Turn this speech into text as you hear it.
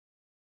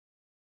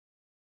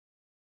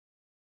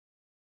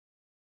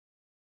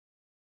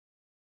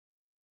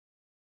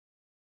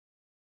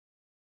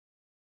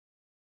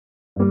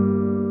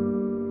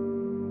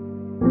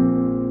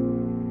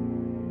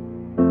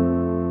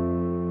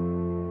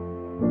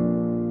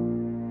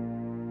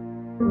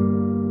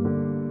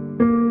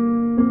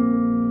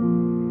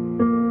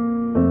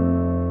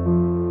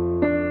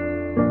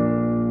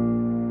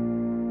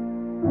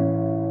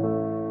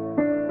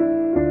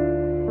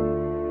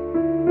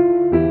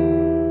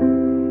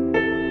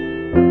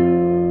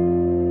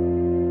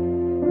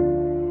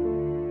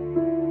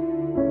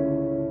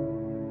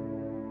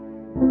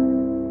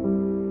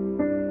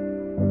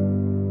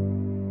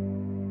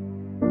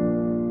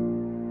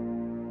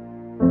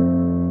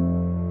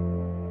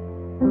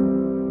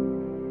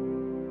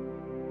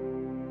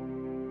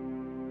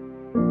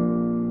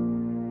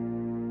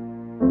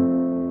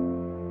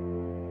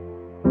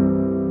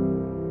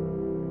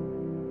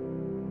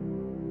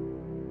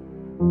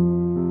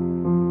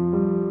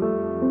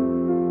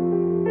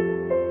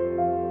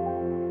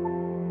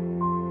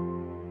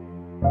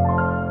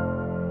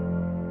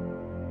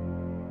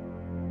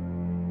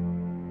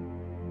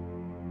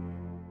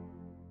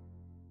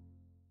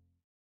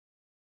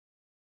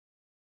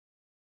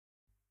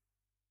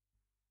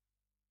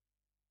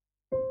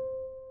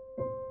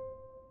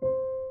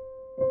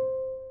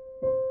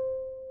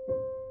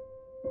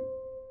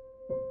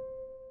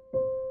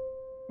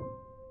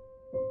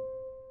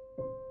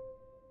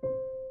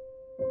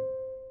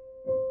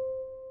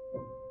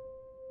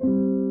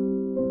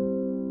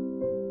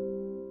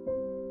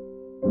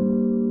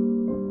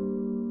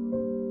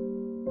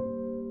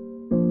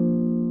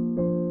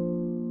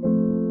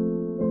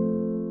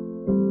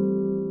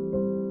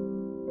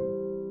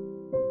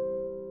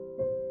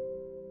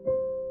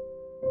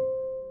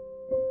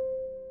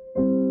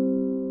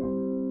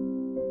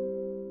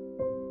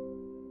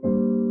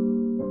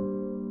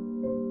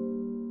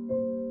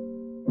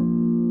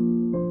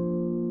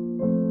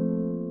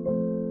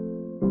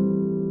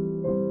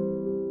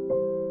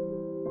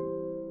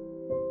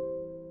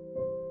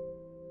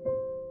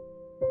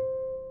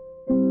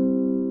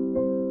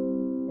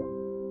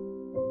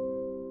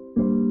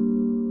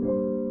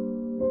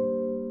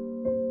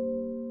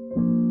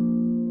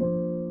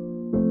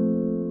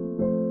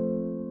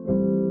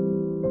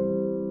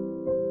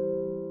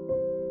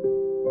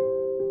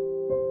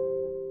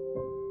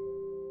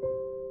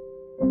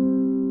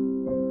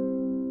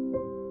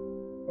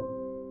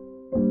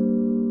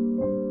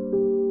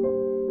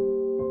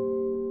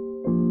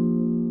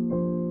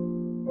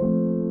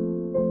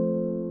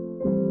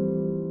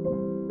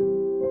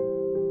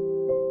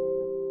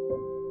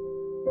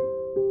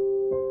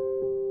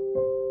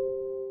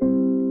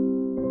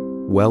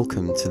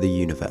Welcome to the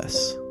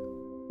universe.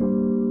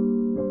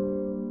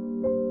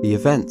 The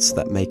events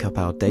that make up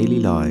our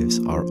daily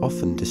lives are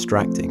often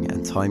distracting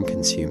and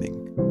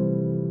time-consuming.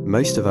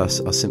 Most of us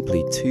are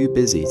simply too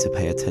busy to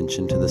pay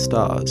attention to the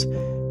stars,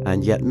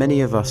 and yet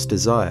many of us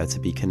desire to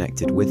be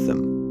connected with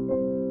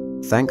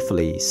them.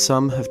 Thankfully,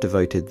 some have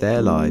devoted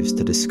their lives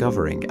to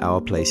discovering our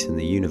place in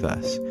the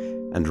universe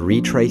and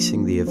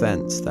retracing the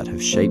events that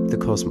have shaped the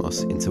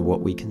cosmos into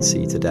what we can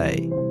see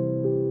today.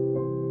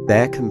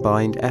 Their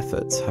combined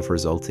efforts have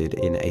resulted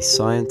in a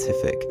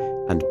scientific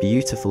and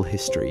beautiful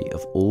history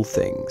of all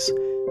things,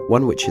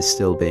 one which is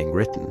still being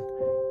written,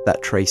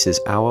 that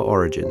traces our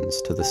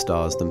origins to the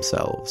stars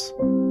themselves.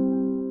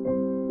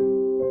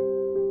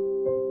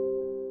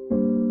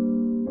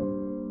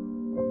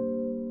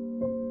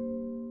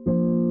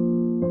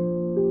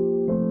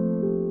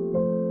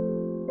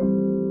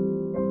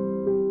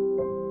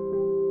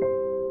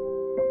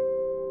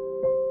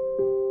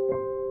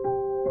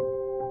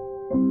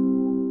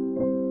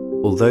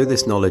 Although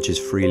this knowledge is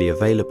freely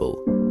available,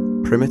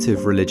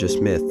 primitive religious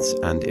myths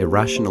and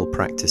irrational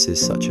practices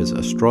such as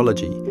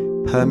astrology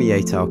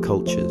permeate our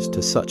cultures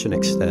to such an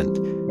extent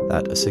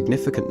that a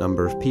significant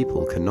number of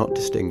people cannot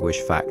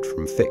distinguish fact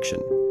from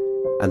fiction.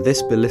 And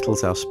this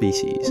belittles our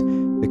species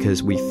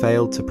because we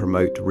failed to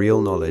promote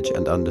real knowledge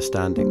and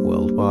understanding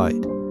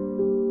worldwide.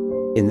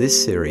 In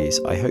this series,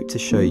 I hope to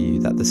show you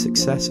that the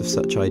success of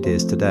such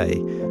ideas today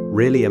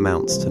really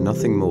amounts to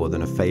nothing more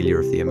than a failure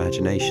of the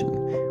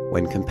imagination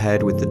when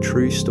compared with the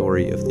true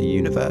story of the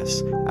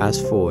universe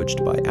as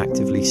forged by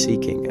actively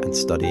seeking and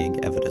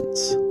studying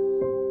evidence.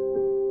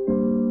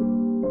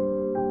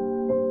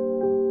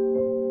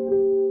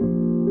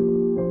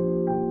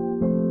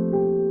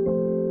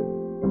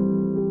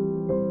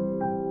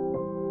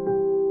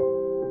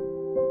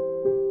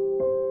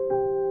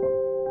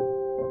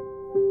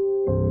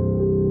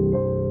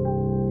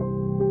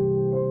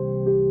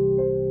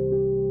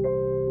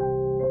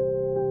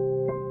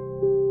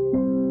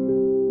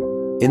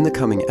 In the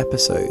coming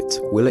episodes,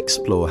 we'll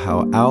explore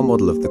how our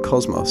model of the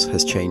cosmos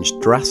has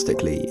changed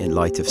drastically in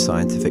light of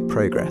scientific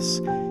progress,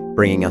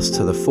 bringing us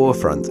to the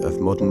forefront of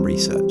modern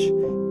research,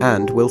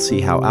 and we'll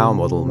see how our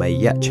model may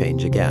yet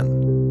change again.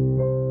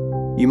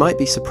 You might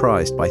be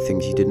surprised by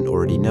things you didn't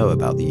already know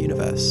about the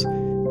universe,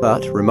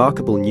 but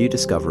remarkable new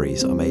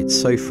discoveries are made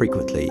so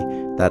frequently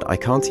that I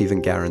can't even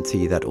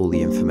guarantee that all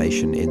the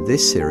information in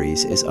this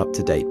series is up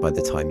to date by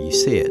the time you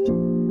see it.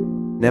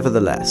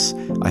 Nevertheless,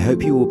 I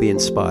hope you will be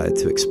inspired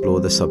to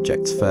explore the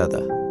subjects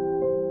further.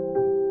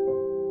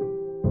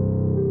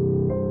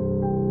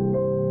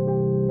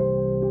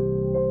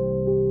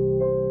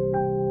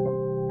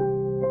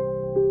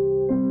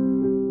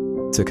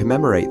 To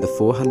commemorate the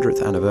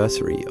 400th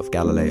anniversary of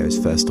Galileo's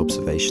first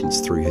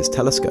observations through his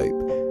telescope,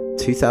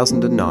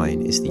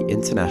 2009 is the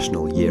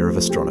International Year of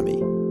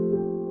Astronomy.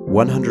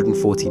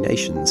 140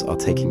 nations are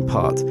taking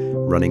part,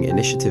 running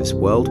initiatives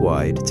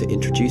worldwide to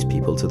introduce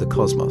people to the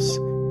cosmos.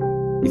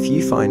 If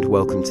you find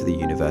Welcome to the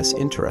Universe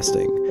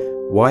interesting,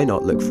 why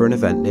not look for an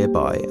event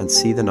nearby and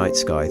see the night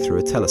sky through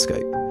a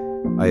telescope?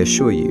 I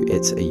assure you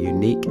it's a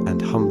unique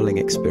and humbling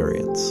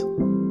experience.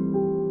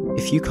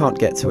 If you can't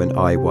get to an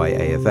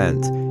IYA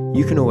event,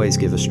 you can always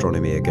give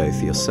astronomy a go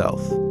for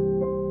yourself.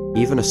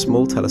 Even a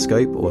small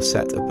telescope or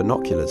set of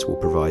binoculars will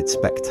provide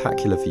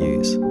spectacular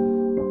views.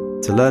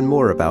 To learn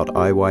more about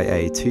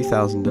IYA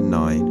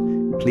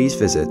 2009, please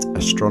visit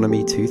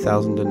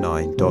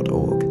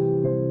astronomy2009.org.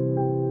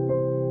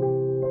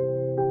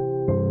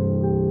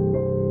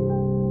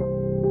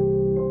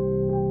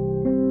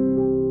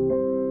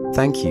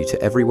 Thank you to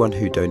everyone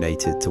who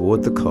donated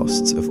toward the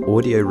costs of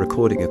audio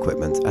recording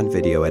equipment and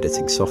video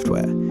editing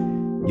software.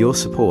 Your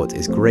support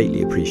is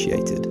greatly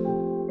appreciated.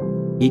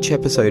 Each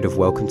episode of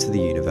Welcome to the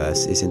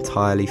Universe is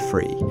entirely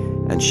free,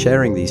 and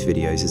sharing these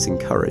videos is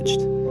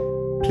encouraged.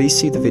 Please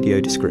see the video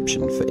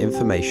description for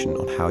information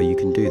on how you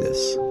can do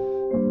this.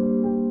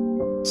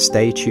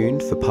 Stay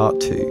tuned for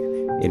part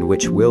 2, in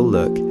which we'll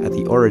look at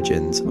the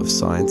origins of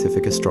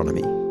scientific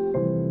astronomy.